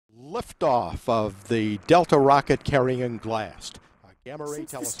Liftoff of the Delta rocket carrying Blast.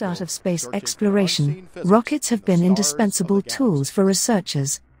 Since the start of space exploration, rockets have been indispensable tools for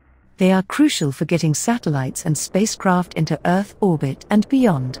researchers. They are crucial for getting satellites and spacecraft into Earth orbit and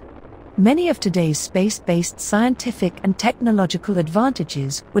beyond. Many of today's space-based scientific and technological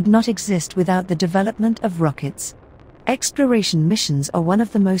advantages would not exist without the development of rockets. Exploration missions are one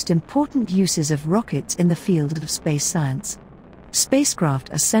of the most important uses of rockets in the field of space science.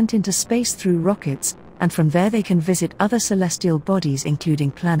 Spacecraft are sent into space through rockets, and from there they can visit other celestial bodies including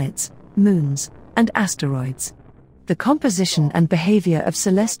planets, moons, and asteroids. The composition and behavior of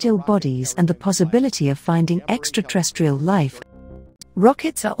celestial bodies and the possibility of finding extraterrestrial life.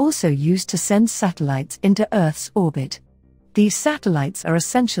 Rockets are also used to send satellites into Earth's orbit. These satellites are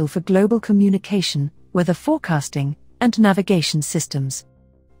essential for global communication, weather forecasting, and navigation systems.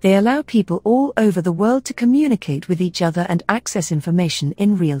 They allow people all over the world to communicate with each other and access information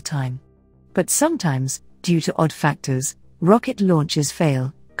in real time. But sometimes, due to odd factors, rocket launches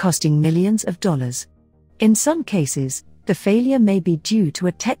fail, costing millions of dollars. In some cases, the failure may be due to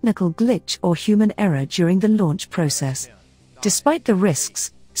a technical glitch or human error during the launch process. Despite the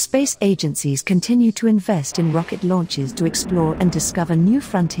risks, space agencies continue to invest in rocket launches to explore and discover new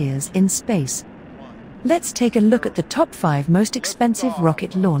frontiers in space. Let's take a look at the top 5 most expensive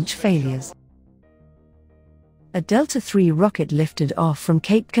rocket launch failures. A Delta III rocket lifted off from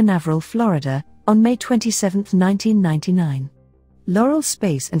Cape Canaveral, Florida, on May 27, 1999. Loral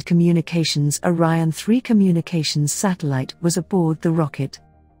Space and Communications' Ariane 3 communications satellite was aboard the rocket.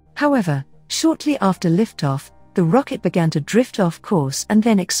 However, shortly after liftoff, the rocket began to drift off course and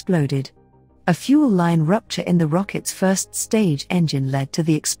then exploded. A fuel line rupture in the rocket's first stage engine led to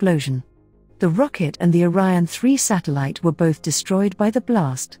the explosion. The rocket and the Ariane 3 satellite were both destroyed by the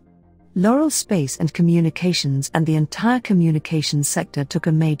blast. Loral Space and Communications and the entire communications sector took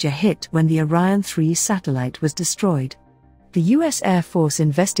a major hit when the Ariane 3 satellite was destroyed. The U.S. Air Force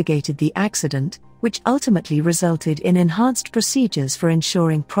investigated the accident, which ultimately resulted in enhanced procedures for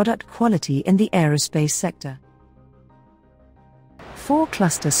ensuring product quality in the aerospace sector. 4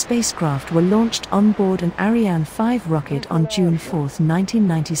 cluster spacecraft were launched on board an Ariane 5 rocket on June 4,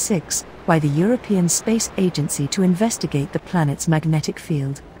 1996, by the European Space Agency to investigate the planet's magnetic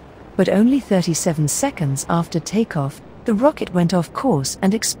field. But only 37 seconds after takeoff, the rocket went off course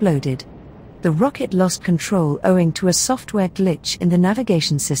and exploded. The rocket lost control owing to a software glitch in the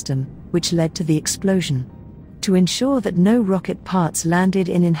navigation system, which led to the explosion. To ensure that no rocket parts landed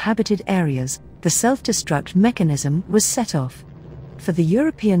in inhabited areas, the self-destruct mechanism was set off. For the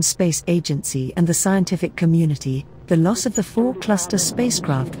European Space Agency and the scientific community, the loss of the 4 cluster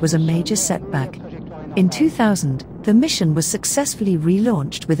spacecraft was a major setback. In 2000, the mission was successfully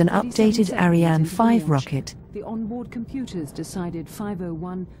relaunched with an updated Ariane 5 rocket. The onboard computers decided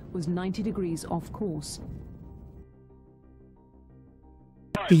 501 was 90 degrees off course.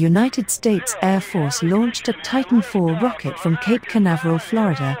 The United States Air Force launched a Titan IV rocket from Cape Canaveral,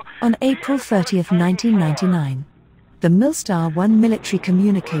 Florida, on April 30, 1999. The Milstar-1 military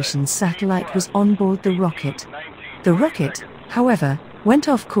communications satellite was on board the rocket. The rocket, however, went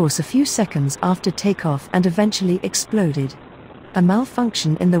off course a few seconds after takeoff and eventually exploded. A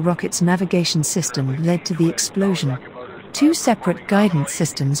malfunction in the rocket's navigation system led to the explosion. 2 separate guidance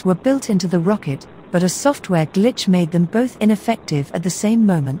systems were built into the rocket, but a software glitch made them both ineffective at the same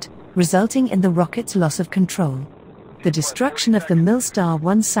moment, resulting in the rocket's loss of control. The destruction of the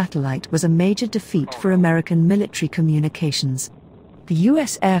Milstar-1 satellite was a major defeat for American military communications. The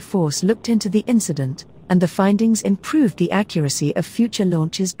U.S. Air Force looked into the incident, and the findings improved the accuracy of future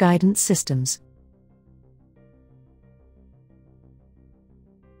launches' guidance systems.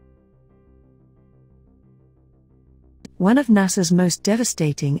 One of NASA's most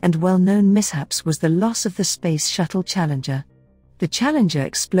devastating and well-known mishaps was the loss of the Space Shuttle Challenger. The Challenger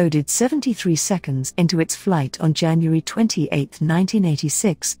exploded 73 seconds into its flight on January 28,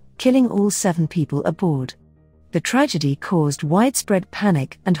 1986, killing all 7 people aboard. The tragedy caused widespread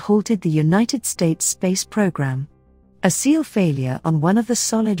panic and halted the United States space program. A seal failure on one of the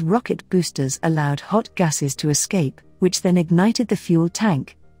solid rocket boosters allowed hot gases to escape, which then ignited the fuel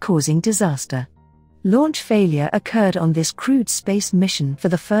tank, causing disaster. Launch failure occurred on this crewed space mission for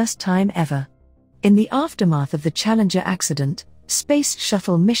the first time ever. In the aftermath of the Challenger accident, space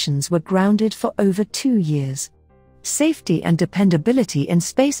shuttle missions were grounded for over 2 years. Safety and dependability in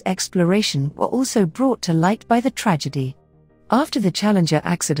space exploration were also brought to light by the tragedy. After the Challenger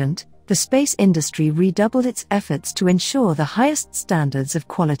accident, the space industry redoubled its efforts to ensure the highest standards of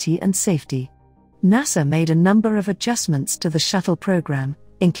quality and safety. NASA made a number of adjustments to the shuttle program,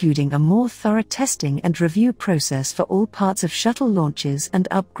 including a more thorough testing and review process for all parts of shuttle launches and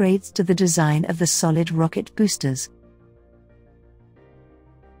upgrades to the design of the solid rocket boosters.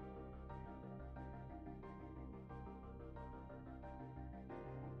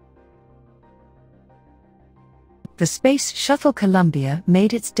 The Space Shuttle Columbia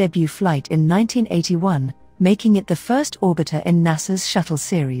made its debut flight in 1981, making it the first orbiter in NASA's shuttle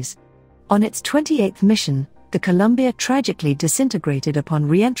series. On its 28th mission, the Columbia tragically disintegrated upon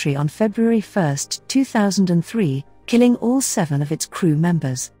re-entry on February 1, 2003, killing all 7 of its crew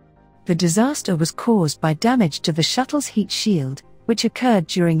members. The disaster was caused by damage to the shuttle's heat shield, which occurred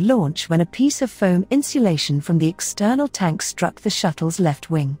during launch when a piece of foam insulation from the external tank struck the shuttle's left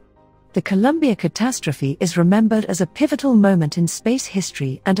wing. The Columbia catastrophe is remembered as a pivotal moment in space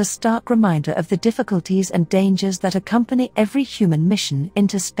history and a stark reminder of the difficulties and dangers that accompany every human mission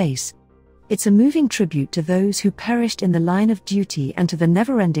into space. It's a moving tribute to those who perished in the line of duty and to the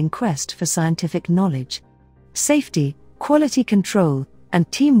never-ending quest for scientific knowledge. Safety, quality control,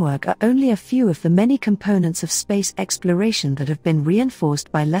 and teamwork are only a few of the many components of space exploration that have been reinforced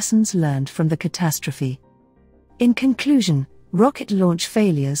by lessons learned from the catastrophe. In conclusion, rocket launch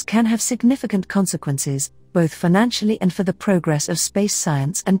failures can have significant consequences, both financially and for the progress of space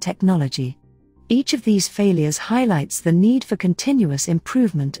science and technology. Each of these failures highlights the need for continuous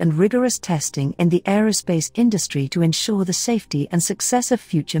improvement and rigorous testing in the aerospace industry to ensure the safety and success of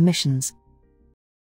future missions.